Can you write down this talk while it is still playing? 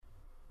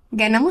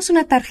Ganamos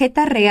una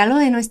tarjeta regalo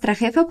de nuestra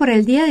jefa por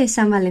el día de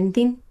San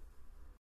Valentín.